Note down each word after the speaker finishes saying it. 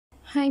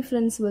Hi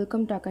friends,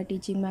 welcome to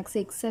akkasteachingmaths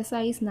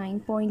exercise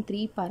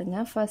 9.3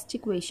 பாருங்க. First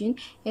equation,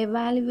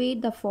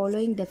 evaluate the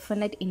following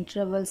definite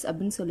intervals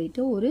அப்படின்னு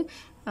சொல்லிட்டு ஒரு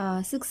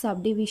 6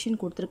 subdivision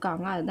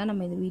கொடுத்துருக்காங்க. அதுதான்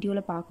நம்ம இந்த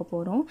வீடியோவில் பார்க்க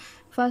போகிறோம்.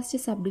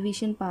 ஃபர்ஸ்ட்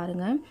சப்டிவிஷன்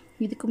பாருங்கள்.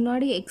 இதுக்கு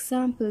முன்னாடி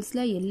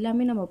எக்ஸாம்பிள்ஸில்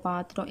எல்லாமே நம்ம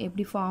பார்த்துட்டோம்.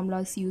 எப்படி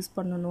ஃபார்முலாஸ் யூஸ்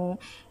பண்ணணும்,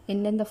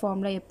 எந்தெந்த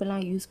ஃபார்முலா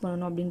எப்போல்லாம் யூஸ்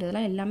பண்ணணும்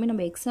அப்படின்றதெல்லாம் எல்லாமே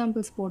நம்ம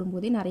எக்ஸாம்பிள்ஸ்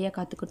போடும்போதே நிறையா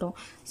கற்றுக்கிட்டோம்.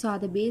 ஸோ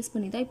அதை பேஸ்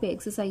பண்ணி தான் இப்போ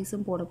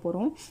எக்ஸசைஸும் போட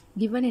போகிறோம்.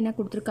 கிவன் என்ன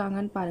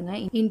கொடுத்துருக்காங்கன்னு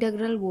பாருங்கள்.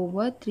 Integral over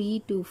 3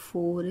 to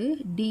 4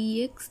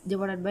 dx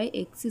divided by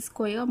x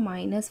square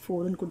minus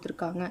 4ன்னு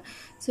கொடுத்துருக்காங்க.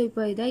 ஸோ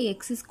இப்போ இதை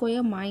x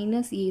square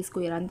minus a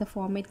square அந்த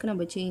ஃபார்மேட்க்கு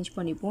நம்ம சேஞ்ச்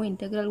பண்ணிப்போம்.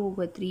 Integral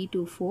over 3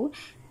 to 4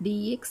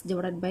 dx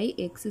divided by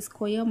x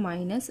square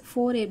minus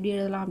 4 எப்படி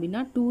எழுதலாம்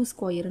அப்படின்னா 2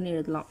 ஸ்கொயர்னு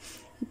எழுதலாம்.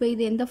 இப்போ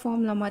இது எந்த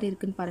ஃபார்முலா மாதிரி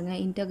இருக்குன்னு பாருங்கள்.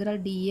 Integral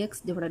dx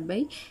divided by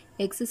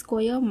x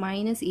square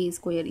minus a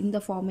square இந்த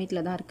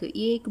ஃபார்மேட்டில் தான் இருக்குது.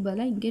 ஏக்கு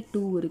பதிலாக இங்கே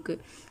 2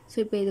 இருக்குது. ஸோ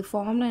இப்போ இது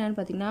ஃபார்முலா என்னென்னு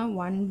பார்த்தீங்கன்னா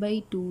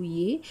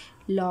 1/2a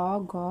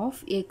log of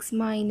x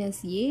minus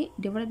a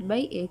divided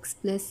by x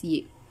plus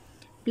a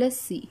plus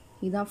c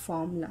இதுதான்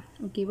ஃபார்முலா.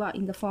 ஓகேவா,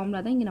 இந்த ஃபார்முலா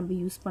தான் இங்கே நம்ம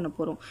யூஸ் பண்ண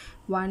போகிறோம்.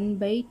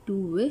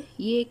 1/2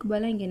 ஏக்கு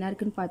பதிலாக இங்கே என்ன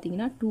இருக்குன்னு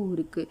பார்த்தீங்கன்னா 2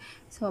 இருக்குது.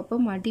 ஸோ அப்போ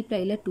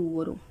மல்டிப்ளையில் 2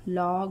 வரும்.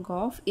 log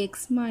of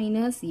x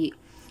minus a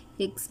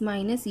x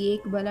minus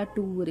ஏக்கு பதிலாக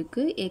 2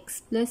 இருக்குது. x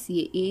plus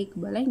a ஏக்கு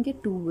பதிலாக இங்கே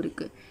 2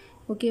 இருக்குது.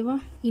 ஓகேவா,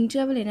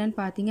 இன்டர்வல் என்னென்னு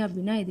பார்த்தீங்க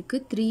அப்படின்னா இதுக்கு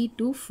 3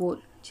 to 4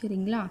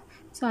 சரிங்களா.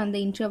 ஸோ அந்த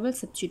இன்டர்வல்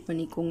சப்ஸ்டியூட்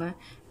பண்ணிக்கோங்க.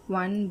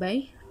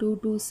 1/2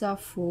 2s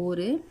of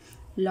 4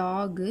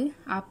 log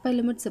upper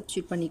limit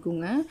substitute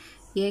பண்ணிக்கோங்க.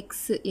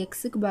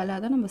 எக்ஸுக்கு பதிலாக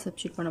தான் நம்ம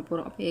சப்ஸ்டியூட் பண்ண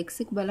போகிறோம். அப்போ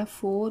எக்ஸுக்கு பதிலாக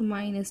 4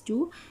 minus 2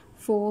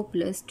 4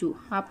 plus 2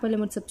 upper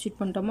limit substitute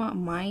பண்ணுறோமா,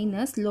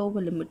 minus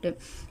lower limit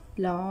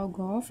log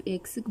of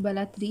எக்ஸுக்கு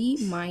பதிலாக 3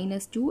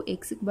 minus 2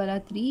 எக்ஸுக்கு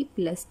பதிலாக 3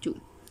 plus 2.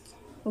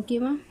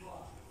 ஓகேவா,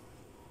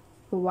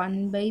 இப்போ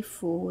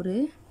 1/4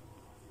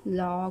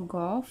 log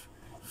of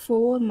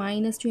 4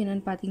 minus 2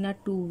 என்னென்னு பார்த்தீங்கன்னா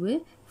 2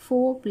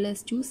 4 plus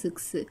 2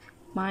 6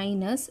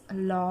 minus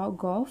log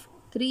of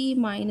 3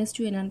 minus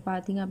 2 என்னென்னு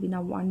பார்த்தீங்க அப்படின்னா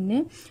 1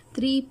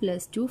 3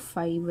 plus 2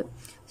 5.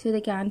 ஸோ இதை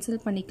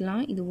கேன்சல்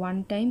பண்ணிக்கலாம். இது 1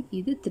 டைம்,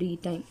 இது 3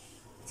 டைம்.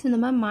 ஸோ இந்த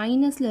மாதிரி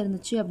மைனஸில்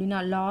இருந்துச்சு அப்படின்னா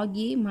log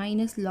a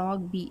minus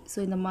log b. So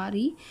இந்த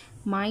மாதிரி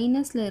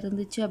மைனஸில்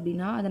இருந்துச்சு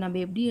அப்படின்னா அதை நம்ம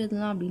எப்படி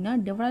எழுதலாம் அப்படின்னா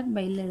டிவைட்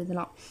பையில்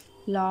எழுதலாம்.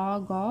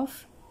 log of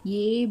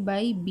a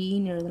by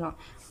bன்னு எழுதலாம்.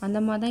 அந்த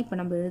மாதிரி தான் இப்போ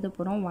நம்ம எழுத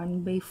போகிறோம்.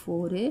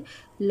 1/4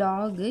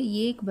 log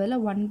ஏக்கு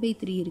பதிலாக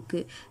 1/3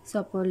 இருக்குது. ஸோ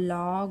அப்போ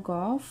log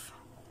of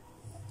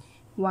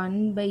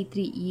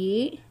 1/3 a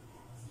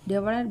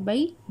divided by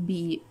b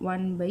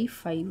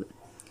 1/5.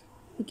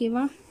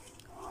 ஓகேவா,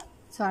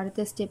 ஸோ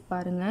அடுத்த ஸ்டெப்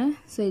பாருங்கள்.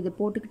 ஸோ இதை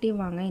போட்டுக்கிட்டே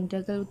வாங்க.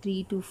 Integral 3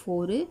 to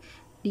 4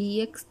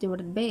 dx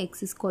divided by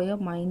x square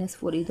minus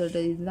 4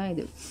 இதோட இதுதான்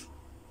இது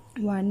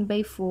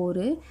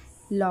 1/4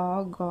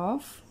 log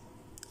of.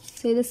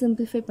 ஸோ இதை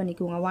சிம்பிளிஃபை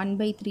பண்ணிக்கோங்க.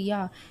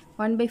 1/3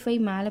 1/5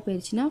 மேலே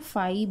போயிடுச்சுன்னா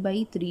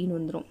 5/3ன்னு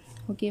வந்துடும்.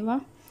 ஓகேவா,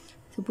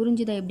 ஸோ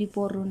புரிஞ்சுதா எப்படி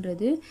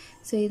போடுறோன்றது.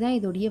 ஸோ இதுதான்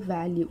இதோடைய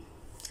வேல்யூ.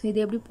 ஸோ இது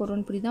எப்படி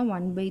போடுறோன்னு புரியுதா.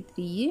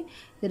 1/3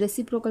 இது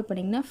ரெசிப்ரோக்கல்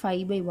பண்ணிங்கன்னா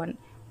 5/1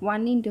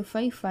 1 into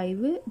 5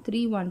 5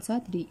 3 1s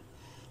are 3.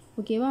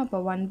 ஓகேவா, அப்போ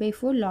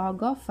 1/4 log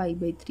of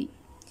 5/3.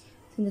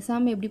 ஸோ இந்த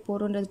சம் எப்படி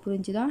போடுறோன்றது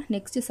புரிஞ்சுதா.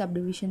 நெக்ஸ்ட்டு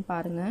சப்டிவிஷன்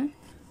பாருங்கள்.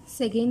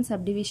 செகண்ட்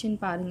சப்டிவிஷன்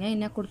பாருங்கள்.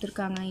 என்ன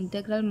கொடுத்துருக்காங்க.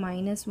 Integral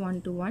 -1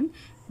 to 1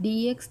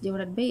 dx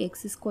divided by x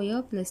square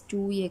plus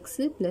 2x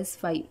plus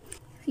 5.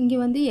 இங்கே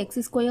வந்து x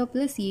square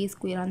plus a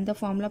square அந்த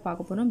ஃபார்முலா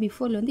பார்க்க போகிறோம்.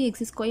 பிஃபோரில் வந்து x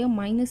square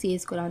minus a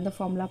square அந்த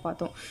ஃபார்முலா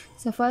பார்த்தோம்.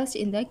 ஸோ ஃபர்ஸ்ட்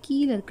இந்த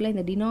கீழே இருக்கல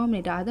இந்த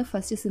டினாமினேட்டர் அதை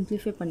ஃபஸ்ட்டு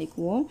சிம்பிளிஃபை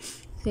பண்ணிக்குவோம்.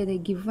 ஸோ இது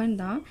கிவன்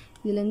தான்.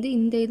 இதுலேருந்து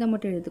இந்த இதை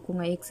மட்டும்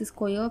எடுத்துக்கோங்க. x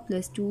square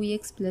plus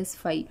 2x plus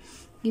 5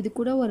 இது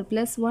கூட ஒரு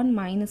 +1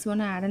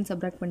 -1 ஆட் அண்ட்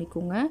சப்ராக்ட்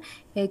பண்ணிக்கோங்க.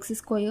 x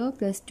square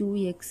plus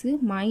 2x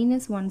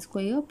minus 1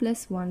 square plus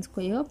 1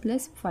 square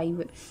plus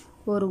 5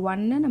 ஒரு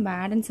 1 நம்ம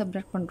ஆட் அண்ட்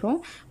சப்ராக்ட் பண்ணுறோம்.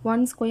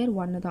 1 ஸ்கொயர்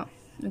 1 தான்.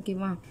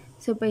 ஓகேவா,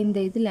 ஸோ இப்போ இந்த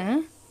இதில்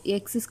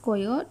x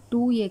ஸ்கொயர்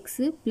 2x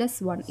 +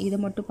 1 இதை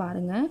மட்டும்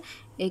பாருங்கள்.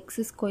 x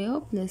square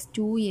 +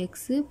 2x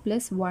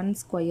 + 1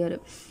 square.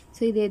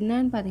 So இது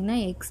என்னன்னு பார்த்தீங்கன்னா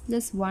x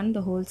 + 1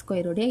 the whole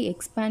ஸ்கொயருடைய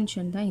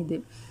எக்ஸ்பேன்ஷன் தான் இது.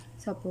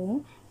 ஸோ அப்போது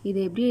இது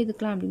எப்படி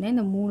எழுதிக்கலாம் அப்படின்னா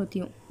இந்த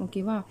மூணுத்தையும்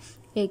ஓகேவா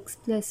x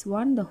 +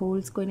 1 the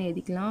whole ஸ்கொயர்னு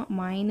எழுதிக்கலாம்.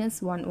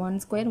 -1 1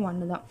 ஸ்கொயர்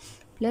 1 தான்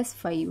 +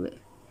 5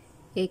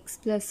 x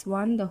 +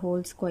 1 the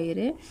whole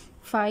ஸ்கொயரு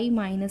 5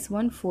 -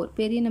 1 4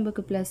 பெரிய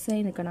நம்பருக்கு ப்ளஸ்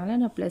சைன் இருக்கனால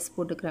நான் ப்ளஸ்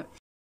போட்டுக்கிறேன்.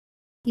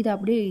 இது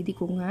அப்படியே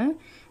எழுதிக்கோங்க.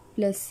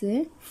 ப்ளஸ்ஸு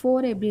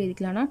 4 எப்படி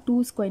எழுதிக்கலாம்னா 2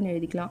 ஸ்கொயர்னு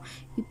எழுதிக்கலாம்.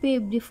 இப்போ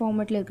எப்படி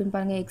ஃபார்மேட்டில் இருக்குதுன்னு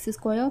பாருங்கள். x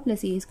ஸ்கொயர்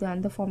 + a ஸ்கொயர்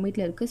அந்த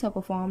ஃபார்மேட்டில் இருக்குது. ஸோ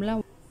அப்போ formula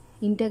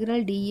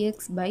integral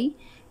dx by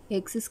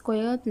x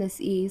square plus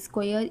a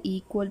square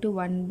equal to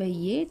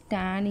 1/a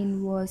tan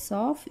inverse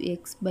of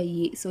x by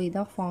a. So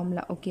இதான்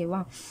ஃபார்முலா. ஓகேவா,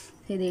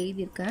 ஸோ இதை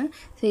எழுதியிருக்கேன்.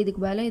 ஸோ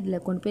இதுக்கு மேலே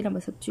இதில் கொண்டு போய்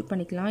நம்ம சப்ஸ்டியூட்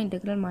பண்ணிக்கலாம்.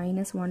 Integral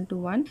 -1 to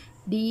 1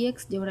 dx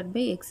divided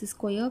by x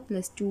square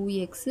plus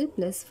 2x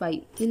plus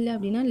 5 இல்லை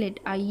அப்படின்னா let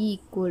I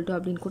equal to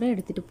அப்படின்னு கூட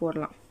எடுத்துகிட்டு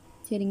போடலாம்.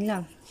 சரிங்களா,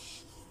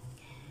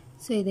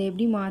 ஸோ இதை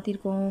எப்படி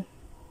மாற்றிருக்கோம்.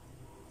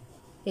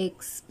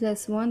 X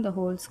plus one the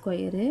whole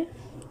square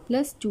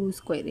plus 2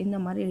 square இந்த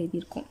மாதிரி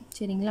எழுதியிருக்கோம்.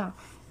 சரிங்களா?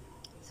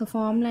 ஸோ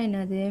ஃபார்முலா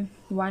என்னது?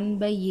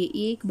 1/a.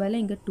 ஏக்கு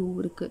பதிலாக இங்கே 2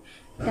 இருக்குது.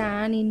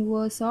 tan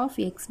inverse of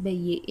x by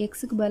a.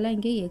 எக்ஸுக்கு பதிலாக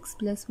இங்கே எக்ஸ்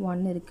ப்ளஸ்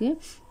 1 இருக்குது.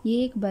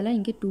 ஏக்கு பதிலாக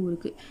இங்கே 2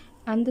 இருக்குது.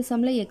 அந்த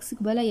சம்மில்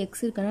எக்ஸுக்கு பதிலாக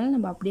எக்ஸ் இருக்கனால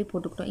நம்ம அப்படியே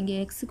போட்டுக்கிட்டோம். இங்கே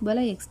எக்ஸுக்கு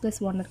பதிலாக எக்ஸ்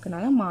ப்ளஸ் 1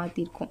 இருக்கனால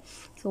மாற்றிருக்கோம்.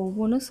 ஸோ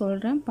ஒவ்வொன்றும்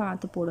சொல்கிறேன்,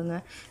 பார்த்து போடுங்க.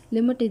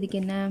 லிமிட் இதுக்கு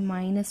என்ன?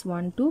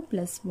 -1 to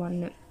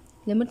 +1.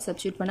 லிமிட்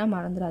சப்ஸ்டியூட் பண்ணால்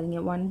மறந்துடாதீங்க.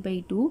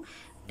 1/2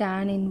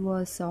 tan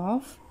inverse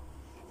of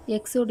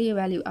x உடைய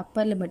வேல்யூ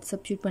அப்பர் லிமிட்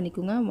சப்ஸ்டியூட்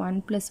பண்ணிக்கோங்க. 1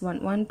 + 1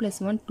 1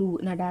 + 1 2.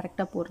 நான்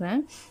டேரெக்டாக போடுறேன்.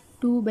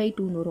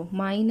 2/2 வரும்.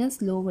 Minus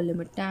lower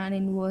limit tan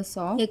inverse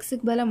of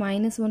எக்ஸுக்கு பதிலாக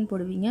 -1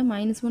 போடுவீங்க.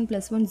 -1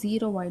 + 1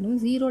 0 ஆகிடும்.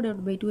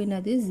 0/2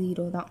 என்னது?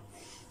 0 தான்.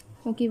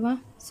 ஓகேவா?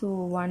 ஸோ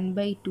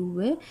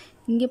 1/2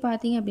 இங்கே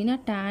பார்த்தீங்க அப்படின்னா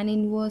tan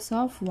inverse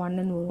of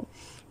 1ன்னு வரும்.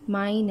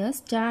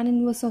 Minus tan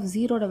inverse of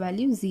 0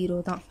 value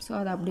 0 தான். ஸோ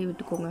அதை அப்படியே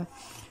விட்டுக்கோங்க.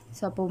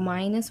 ஸோ அப்போ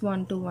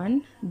 -1 to 1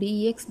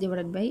 dx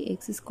divided by x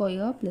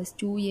square plus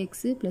 2x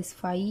plus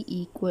 5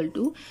 equal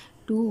to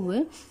 2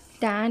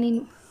 tan in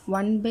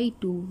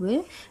 1/2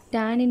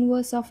 tan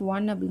inverse of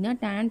 1 அப்படின்னா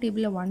tan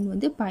டேபிளில் 1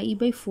 வந்து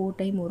π/4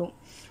 டைம் வரும்.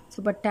 ஸோ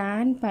இப்போ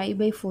tan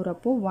π/4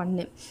 அப்போ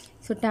 1.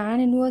 So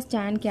tan inverse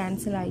tan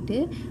cancel ஆகிட்டு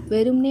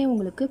வெறும்னே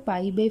உங்களுக்கு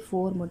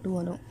π/4 மட்டும்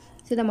வரும்.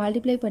 ஸோ இதை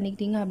மல்டிப்ளை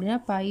பண்ணிக்கிட்டீங்க அப்படின்னா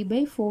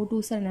π/4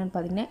 2 சார் என்னென்னு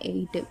பார்த்தீங்கன்னா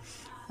 8.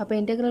 அப்போ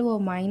integral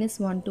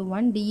 -1 to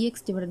 1 dx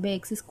divided by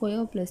x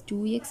square plus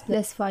 2x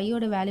plus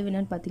 5 value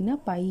என்னன்னு பார்த்தீங்கன்னா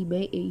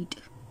π/8.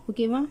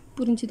 ஓகேவா?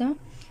 புரிஞ்சுதா?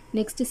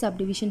 நெக்ஸ்ட்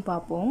சப்டிவிஷன்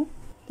பார்ப்போம்.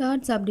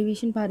 தேர்ட்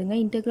சப்டிவிஷன் பாருங்கள்.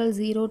 Integral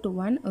 0 to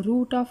 1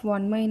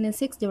 √1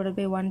 - x divided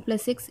by 1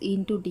 + x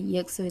into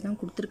dx. So இதான்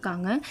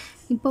கொடுத்துருக்காங்க.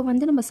 இப்போ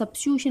வந்து நம்ம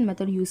சப்ஸ்டியூஷன்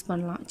மெத்தட் யூஸ்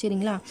பண்ணலாம்.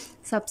 சரிங்களா?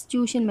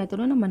 சப்ஸ்டியூஷன்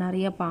மெத்தடும் நம்ம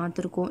நிறையா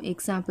பார்த்துருக்கோம்.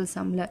 எக்ஸாம்பிள்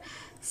சம்மில்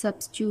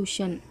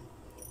சப்ஸ்டியூஷன்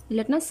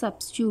இல்லைன்னா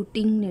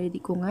சப்ஸ்டியூட்டிங்னு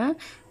எழுதிக்கோங்க.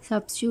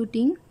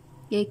 Substituting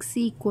x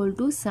equal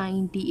to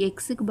sin t.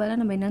 எக்ஸுக்கு பதிலாக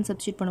நம்ம என்னென்னு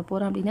சப்ஸ்டியூட் பண்ண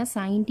போகிறோம் அப்படின்னா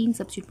sin t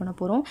சப்ஸ்டியூட் பண்ண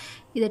போகிறோம்.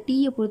 இதை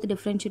டீயை பொறுத்து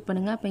டிஃப்ரென்ஷியேட்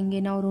பண்ணுங்கள். அப்போ இங்கே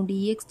என்ன வரும்?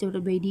 dx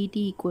divided by dt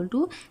equal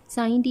to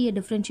sin t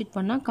differentiate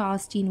பண்ணால்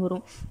cos t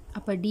வரும்.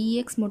 அப்போ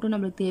dx மட்டும்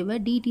நம்மளுக்கு தேவை.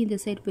 dt இந்த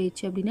சைடு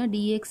போயிடுச்சு அப்படின்னா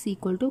dx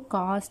equal to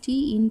cos t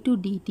into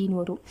dt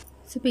வரும்.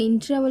 ஸோ இப்போ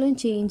இன்டர்வலும்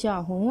சேஞ்ச்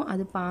ஆகும்,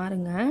 அது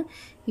பாருங்கள்.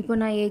 இப்போ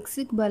நான்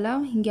எக்ஸுக்கு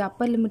பதிலாக இங்கே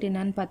அப்பர் லிமிட்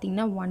என்னன்னு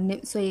பார்த்தீங்கன்னா 1.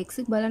 ஸோ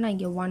எக்ஸுக்கு பதிலாக நான்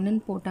இங்கே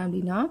 1ன்னு போட்டேன்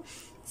அப்படின்னா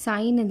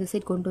சைன் இந்த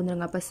சைட் கொண்டு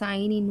வந்துடுங்க. அப்போ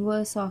sine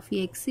inverse of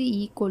X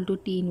equal to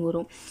டீன்னு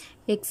வரும்.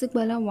 எக்ஸுக்கு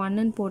பதிலாக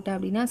 1ன்னு போட்டேன்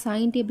அப்படின்னா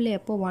சைன் டேபிளில்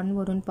எப்போ 1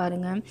 வரும்னு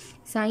பாருங்கள்.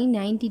 சைன்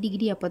 90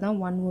 டிகிரி அப்போ தான்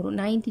 1 வரும்.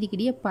 90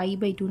 டிகிரியை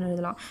π/2ன்னு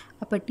எழுதலாம்.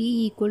 அப்போ t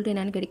ஈக்குவல் டு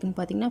என்னென்னு கிடைக்குன்னு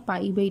பார்த்தீங்கன்னா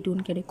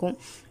π/2ன்னு கிடைக்கும்.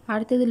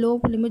 அடுத்தது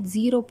லோவர் லிமிட்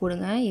 0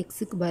 போடுங்க.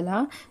 எக்ஸுக்கு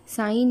பதிலாக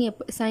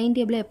சைன்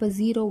டேபிளில் எப்போ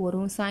 0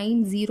 வரும்?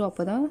 சைன் 0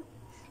 அப்போ தான்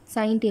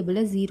சைன்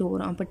டேபிளில் 0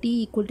 வரும். அப்போ t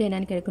ஈக்குவல் டு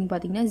என்னென்னு கிடைக்குன்னு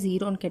பார்த்தீங்கன்னா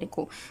 0ன்னு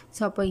கிடைக்கும்.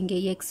 ஸோ அப்போ இங்கே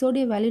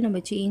எக்ஸோடைய வேல்யூ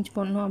நம்ம சேஞ்ச்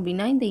பண்ணோம்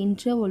அப்படின்னா இந்த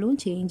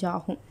இன்டர்வலும் சேஞ்ச்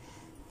ஆகும்.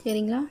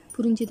 சரிங்களா?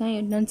 புரிஞ்சுதான்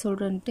என்னன்னு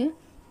சொல்கிறேன்ட்டு.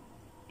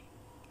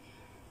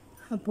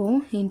 அப்போது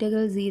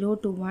integral 0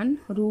 to 1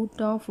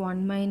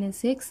 √1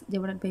 - x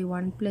divided by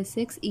 1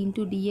 + x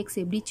into dx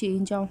எப்படி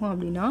சேஞ்ச் ஆகும்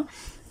அப்படின்னா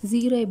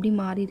 0 எப்படி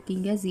மாறி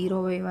இருக்கீங்க?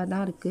 0வாக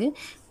தான் இருக்குது.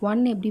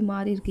 1 எப்படி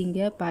மாறி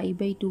இருக்கீங்க?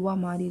 π/2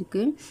 மாறி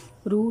இருக்கு.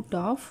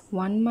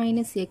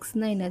 √1 -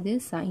 xனா என்னது?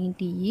 sin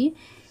t.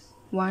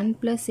 1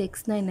 +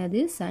 xனா என்னது?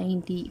 sin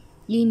t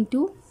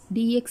into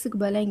dxக்கு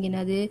பதிலாக இங்கே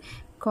என்னது?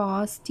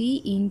 cos t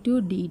into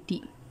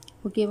dt.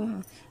 ஓகேவா?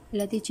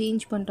 எல்லாத்தையும்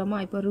சேஞ்ச் பண்ணுறோமா?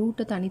 இப்போ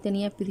ரூட்டை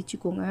தனித்தனியாக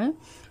பிரிச்சுக்கோங்க.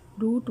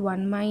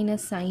 √1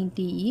 - sin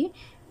t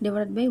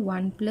divided by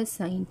 1 +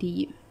 sin t.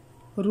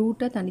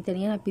 ரூட்டை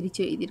தனித்தனியாக நான் பிரித்து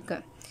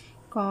எழுதியிருக்கேன்.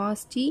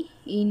 cos t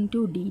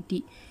into dt.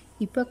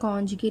 இப்போ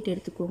காஞ்சுகேட்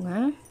எடுத்துக்கோங்க.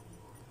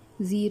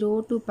 0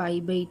 to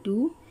π/2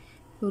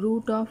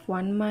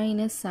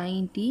 √1 -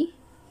 sin t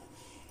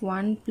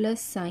 1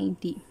 + sin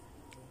t.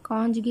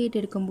 Conjugate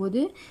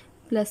எடுக்கும்போது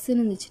ப்ளஸ்ன்னு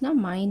இருந்துச்சுன்னா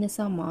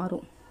மைனஸாக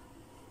மாறும்.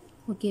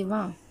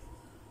 ஓகேவா?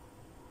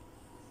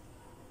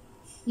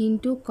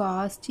 into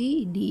cos t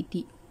dt.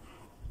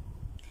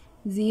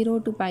 0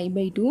 to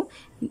π/2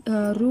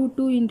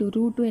 √2 into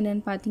 √2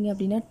 என்னென்னு பார்த்தீங்க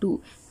அப்படின்னா 2.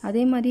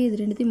 அதே மாதிரி இது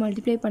ரெண்டுத்தையும்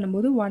மல்டிப்ளை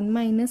பண்ணும்போது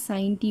 1 -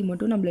 sin t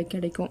மட்டும் நம்மளுக்கு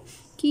கிடைக்கும்.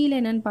 கீழே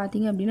என்னென்னு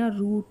பார்த்தீங்க அப்படின்னா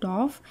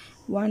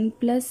 √1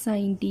 +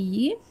 sin t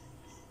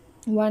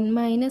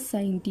 1 -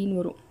 sin tன்னு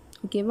வரும்.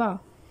 ஓகேவா?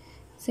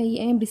 சரி,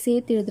 ஏன் இப்படி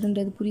சேர்த்து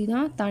எழுதுறது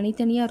புரியுதா?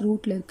 தனித்தனியாக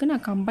ரூட்டில் இருக்குது,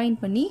 நான் கம்பைன்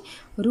பண்ணி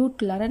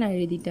ரூட்குள்ளார நான்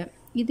எழுதிட்டேன்.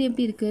 இது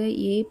எப்படி இருக்குது?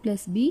 a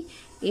 + b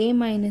a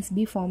 -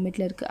 b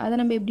ஃபார்மேட்டில் இருக்குது. அதை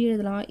நம்ம எப்படி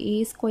எழுதலாம்?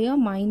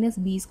 a²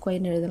 -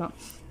 b² எழுதலாம்.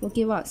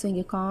 ஓகேவா? ஸோ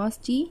இங்கே cos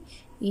t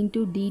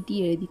into dt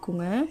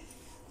எழுதிக்கோங்க.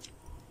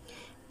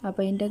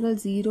 அப்போ integral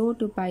 0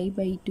 to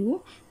π/2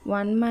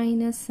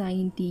 1 -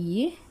 sin t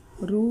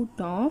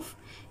 √a²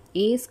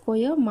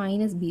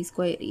 -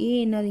 b². a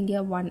என்னது இங்கே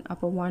 1.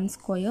 அப்போ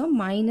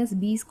 1²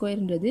 -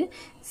 b²ன்றது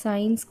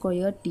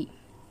sin² t.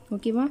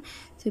 ஓகேவா?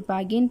 ஸோ இப்போ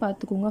அகெயின்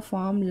பார்த்துக்கோங்க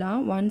ஃபார்முலா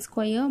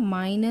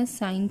 1² -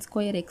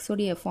 sin² x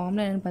உடைய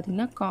ஃபார்முலா என்னென்னு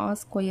பார்த்தீங்கன்னா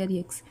cos²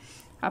 x.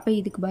 அப்போ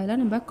இதுக்கு பதிலாக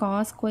நம்ம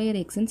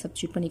cos² xன்னு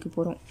சப்ஸ்டியூட் பண்ணிக்க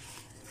போகிறோம்.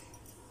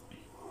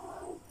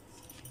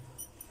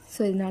 ஸோ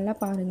இது நல்லா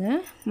பாருங்கள்,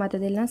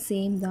 மற்றதெல்லாம்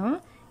சேம் தான்.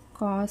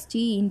 cos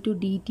t into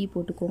dt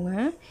போட்டுக்கோங்க.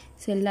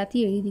 ஸோ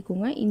எல்லாத்தையும்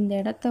எழுதிக்கோங்க. இந்த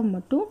இடத்த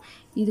மட்டும்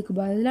இதுக்கு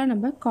பதிலாக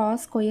நம்ம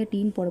cos ஸ்கொயர்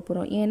டீன்னு போட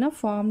போகிறோம், ஏன்னா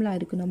ஃபார்முலா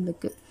இருக்குது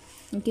நம்மளுக்கு.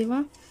 ஓகேவா?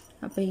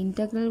 அப்போ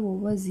integral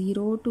over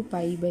 0 to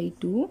pi by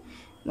 2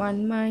 1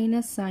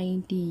 minus sin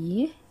t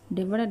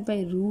divided by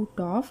root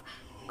of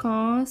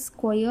cos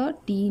square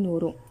டீன்னு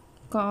வரும்,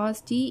 cos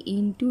t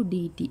into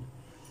dt.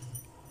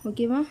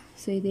 ஓகேவா?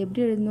 ஸோ இது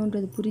எப்படி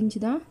எழுதணுன்றது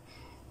புரிஞ்சுதான்.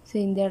 ஸோ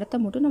இந்த இடத்த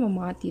மட்டும் நம்ம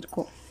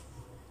மாற்றிருக்கோம்.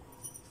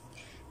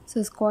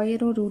 ஸோ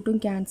ஸ்கொயரும் ரூட்டும்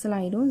கேன்சல்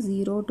ஆகிடும்.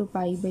 0 to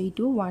pi by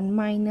 2 1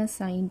 minus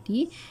sin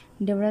t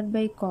divided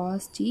by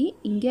cos t.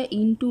 இங்கே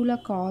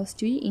இன்டூவில் cos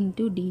t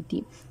into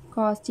dt.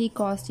 cos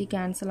t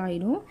cancel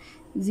ஆகிடும்.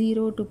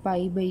 0 to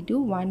pi by 2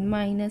 1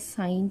 minus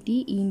sin t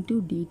into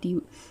dt.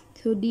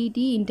 So dt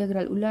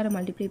integral உள்ளார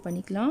multiply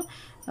பண்ணிக்கலாம்.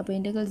 அப்போ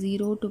integral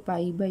 0 to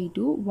pi by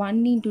 2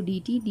 1 into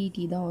dt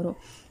தான் வரும்.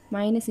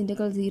 Minus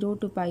integral 0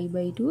 to pi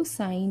by 2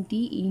 sin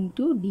t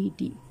into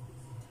dt.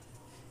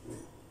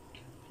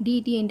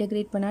 dt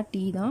integrate பண்ணால் t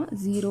தான்,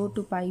 0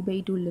 to pi by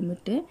 2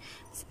 limit.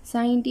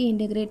 sin t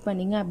integrate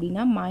பண்ணிங்க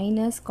அப்படின்னா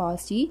minus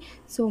cos t.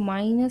 So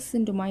minus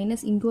into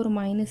minus, இங்கே ஒரு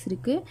minus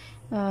இருக்குது,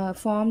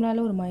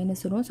 ஃபார்முலாவில் ஒரு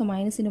மைனஸ் வரும். So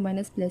minus into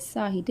minus plus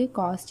ஆகிட்டு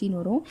cos t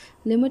வரும்.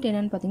 லிமிட்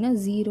என்னென்னு பார்த்தீங்கன்னா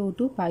 0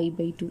 to pi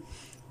by 2.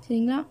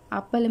 சரிங்களா?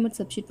 அப்போ லிமிட்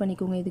சப்ஸ்டியூட்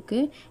பண்ணிக்கோங்க. இதுக்கு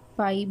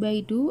pi by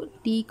 2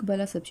 tக்கு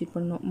பதிலாக சப்ஸ்டியூட்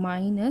பண்ணணும்,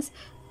 மைனஸ்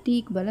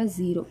tக்கு பதிலாக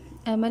 0.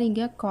 அது மாதிரி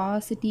இங்கே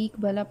cos tக்கு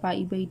பதிலாக pi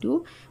by 2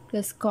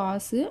 plus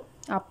cos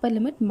upper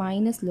limit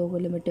minus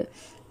lower limit,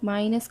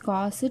 minus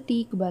cos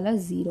tக்கு பதிலாக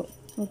 0.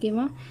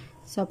 ஓகேவா?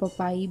 ஸோ அப்போ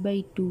pi by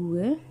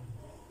 2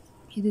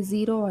 இது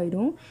 0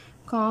 ஆகிடும்.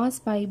 cos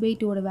pi by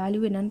 2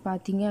 வேல்யூ என்னென்னு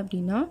பார்த்தீங்க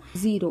அப்படின்னா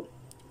 0.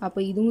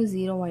 அப்போ இதுவும்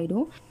 0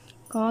 ஆகிடும்.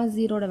 cos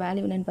 0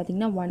 வேல்யூ என்னென்னு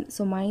பார்த்தீங்கன்னா 1.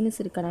 ஸோ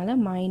மைனஸ் இருக்கனால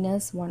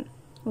மைனஸ் 1.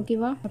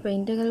 ஓகேவா? அப்போ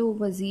integral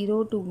over 0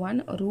 to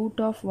 1 root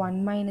of 1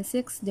 minus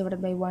x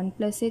divided by 1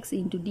 plus x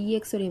into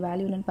dx உடைய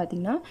வேல்யூ என்னென்னு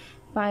பார்த்தீங்கன்னா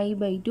pi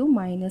by 2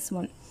 minus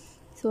 1.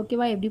 ஸோ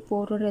ஓகேவா? எப்படி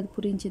போடுறது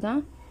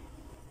புரிஞ்சுதான்.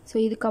 ஸோ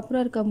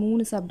இதுக்கப்புறம் இருக்க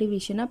 3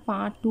 சப்டிவிஷனை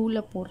பார்ட் 2ல்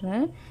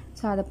போடுறேன்.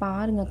 ஸோ அதை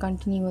பாருங்கள்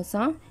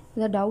கண்டினியூவஸாக.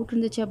 ஏதாவது டவுட்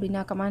இருந்துச்சு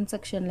அப்படின்னா கமெண்ட்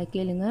செக்ஷனில்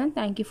கேளுங்க.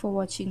 தேங்க்யூ ஃபார்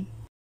வாட்சிங்.